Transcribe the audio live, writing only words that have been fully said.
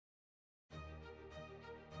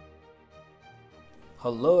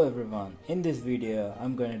Hello everyone, in this video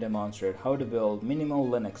I'm going to demonstrate how to build minimal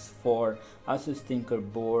Linux for Asus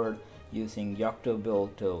Tinkerboard using Yocto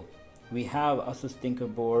build tool. We have Asus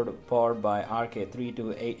Tinkerboard powered by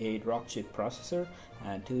RK3288 Rockchip processor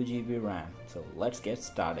and 2 GB RAM. So let's get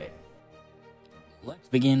started. Let's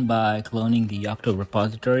begin by cloning the Yocto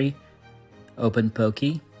repository. Open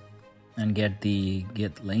poky and get the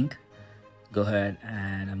git link. Go ahead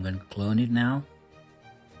and I'm going to clone it now.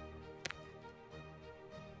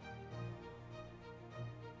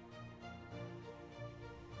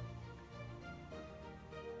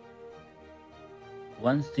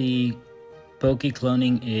 Once the poky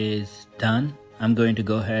cloning is done, I'm going to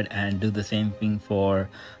go ahead and do the same thing for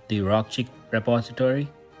the rockchip repository.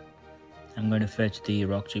 I'm going to fetch the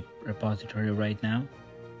rockchip repository right now.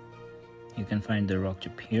 You can find the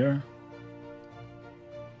rockchip here.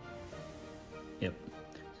 Yep,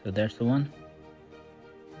 so that's the one.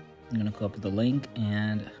 I'm going to copy the link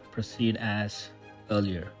and proceed as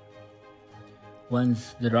earlier.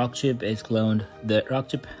 Once the rockchip is cloned, the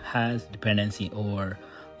rockchip has dependency over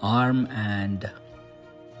ARM and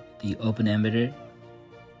the open-embedded.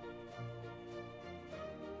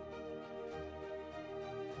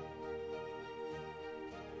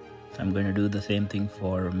 So I'm going to do the same thing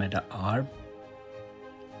for meta-arm.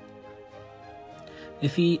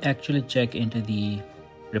 If we actually check into the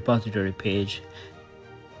repository page,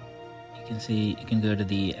 you can see you can go to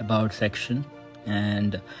the about section,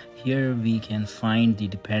 and here we can find the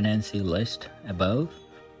dependency list above.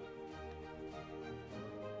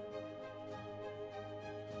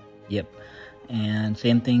 Yep, and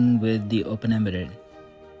same thing with the open-embedded.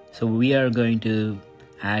 So we are going to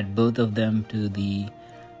add both of them to the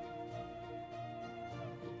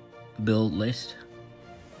build list.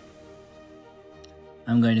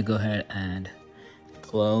 I'm going to go ahead and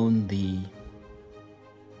clone the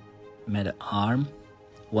meta-arm.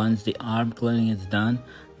 Once the ARM cloning is done,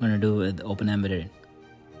 I'm going to do it with open-embedded.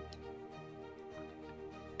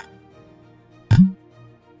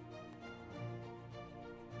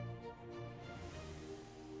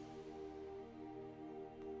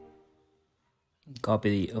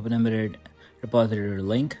 Copy the open-embedded repository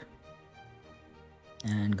link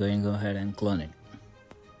and go ahead and clone it.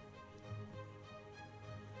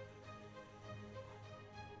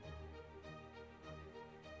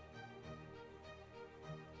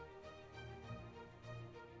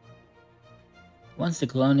 Once the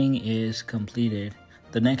cloning is completed,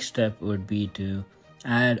 the next step would be to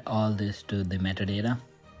add all this to the metadata.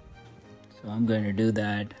 So I'm going to do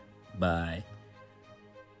that by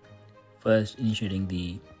first initiating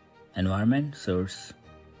the environment source,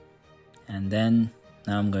 and then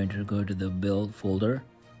now I'm going to go to the build folder,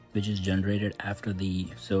 which is generated after the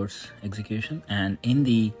source execution, and in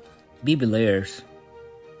the bblayers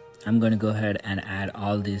I'm going to go ahead and add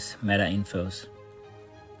all these meta infos.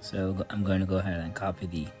 So I'm going to go ahead and copy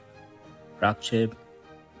the rockchip,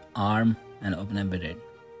 ARM, and open-embedded.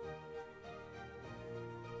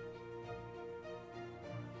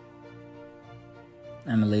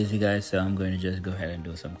 I'm a lazy guy, so I'm going to just go ahead and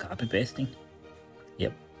do some copy pasting.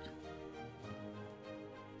 Yep.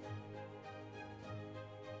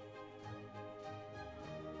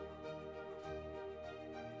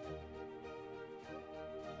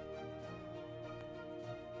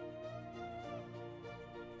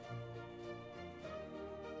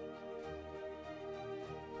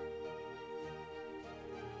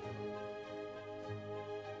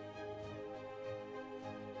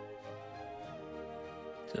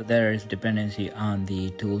 So there is dependency on the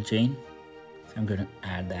toolchain, so I'm going to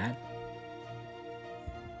add that.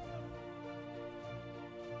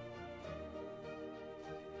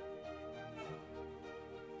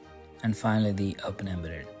 And finally the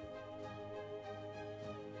open-embedded.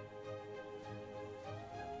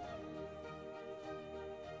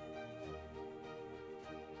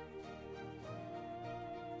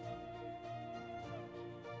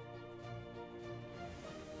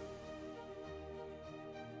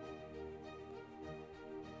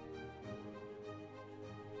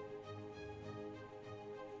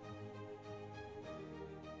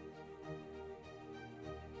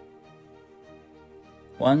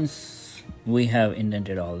 Once we have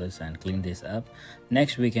indented all this and cleaned this up,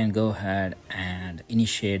 next we can go ahead and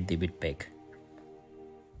initiate the bitbake.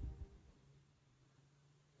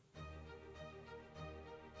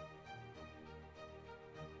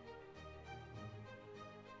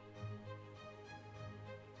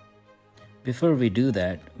 Before we do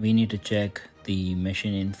that, we need to check the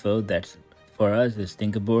machine info. That's for us is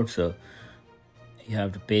Tinkerboard, so you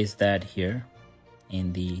have to paste that here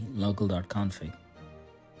in the local.conf.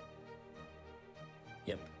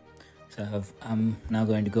 Yep. So I'm now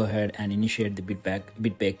going to go ahead and initiate the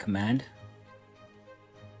bitbake command,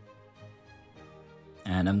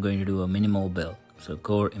 and I'm going to do a minimal build. So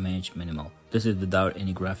core image minimal. This is without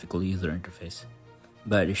any graphical user interface,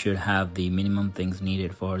 but it should have the minimum things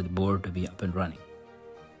needed for the board to be up and running.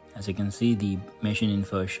 As you can see, the machine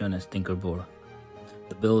info is shown as Tinkerboard.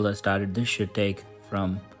 The build I started this should take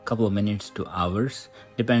from a couple of minutes to hours,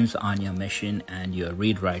 depends on your machine and your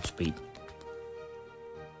read-write speed.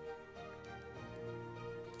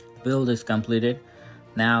 Build is completed.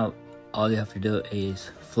 Now all you have to do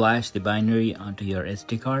is flash the binary onto your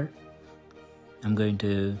SD card. I'm going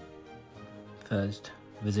to first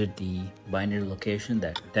visit the binary location,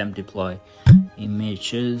 that temp deploy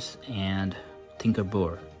images and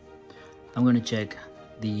Tinkerboard. I'm going to check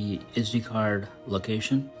the SD card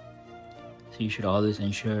location. So you should always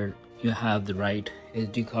ensure you have the right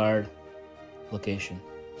SD card location.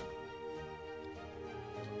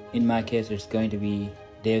 In my case, it's going to be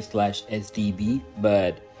dev/sdb,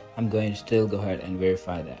 but I'm going to still go ahead and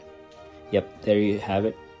verify that. Yep, there you have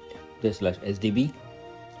it, dev/sdb.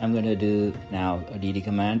 I'm going to do now a dd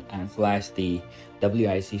command and flash the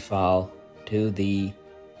WIC file to the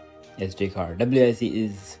SD card. WIC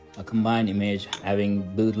is a combined image having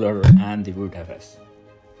bootloader and the rootfs.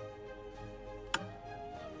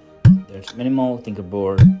 There's minimal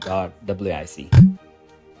tinkerboard.wic,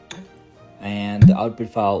 and the output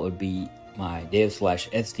file would be my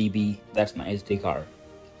dev/sdb. That's my SD card.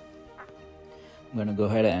 I'm gonna go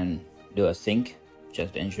ahead and do a sync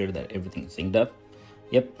just to ensure that everything is synced up.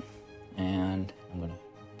 Yep, and I'm gonna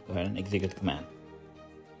go ahead and execute the command.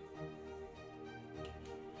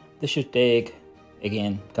 This should take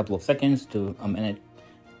again a couple of seconds to a minute,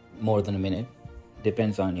 more than a minute,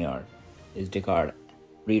 depends on your SD card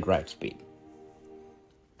read-write speed.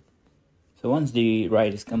 So once the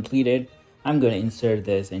write is completed, I'm going to insert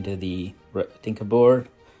this into the Tinkerboard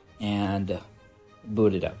and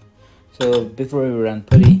boot it up. So before we run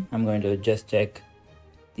putty, I'm going to just check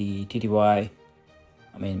the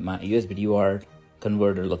my USB UART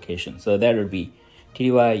converter location. So that would be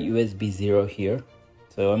TTY USB 0 here.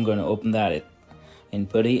 So I'm going to open that in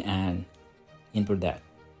putty and input that.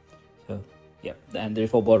 So yeah, and the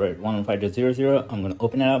default baud rate 115.0.0. I'm going to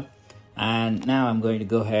open it up, and now I'm going to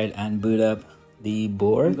go ahead and boot up the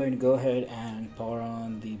board. I'm going to go ahead and power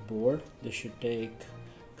on the board. This should take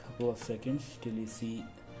a couple of seconds till you see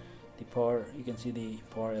the power. You can see the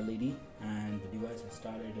power LED, and the device has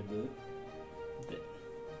started to boot.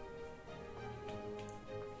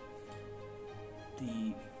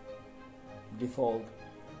 The default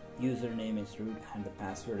username is root and the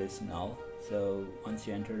password is null. So once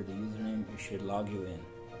you enter the username, it should log you in.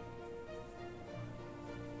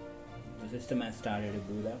 The system has started to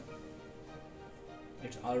boot up.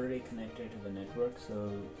 It's already connected to the network,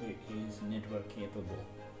 so it is network capable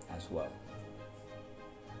as well.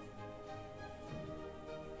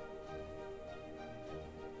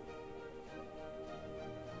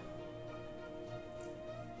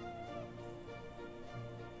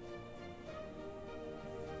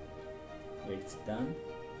 It's done,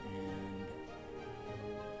 and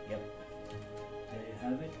yep, there you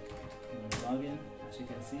have it. I'm going to log in. As you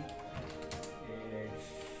can see,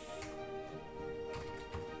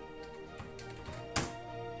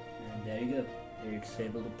 and there you go, it's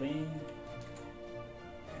able to ping.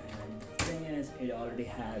 And the thing is, it already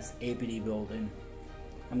has APD built in.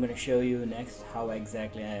 I'm going to show you next how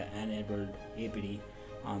exactly I enabled APD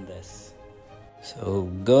on this. So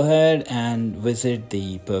go ahead and visit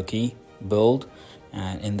the poky build,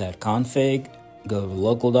 and in that config, go to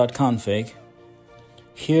local.conf.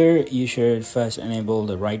 Here you should first enable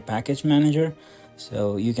the write package manager,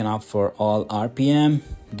 so you can opt for all RPM,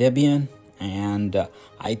 Debian, and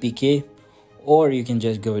IPK, or you can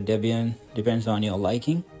just go with Debian, depends on your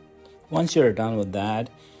liking. Once you're done with that,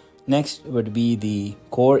 next would be the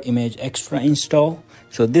core image extra install.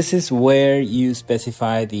 So this is where you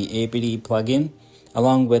specify the APD plugin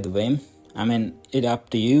along with Vim. It's up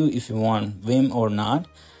to you if you want Vim or not.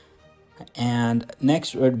 And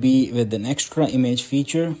next would be with an extra image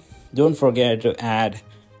feature. Don't forget to add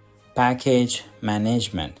package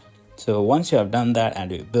management. So once you have done that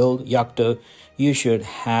and you build Yocto, you should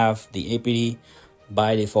have the APD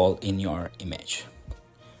by default in your image.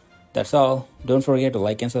 That's all. Don't forget to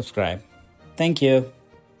like and subscribe. Thank you.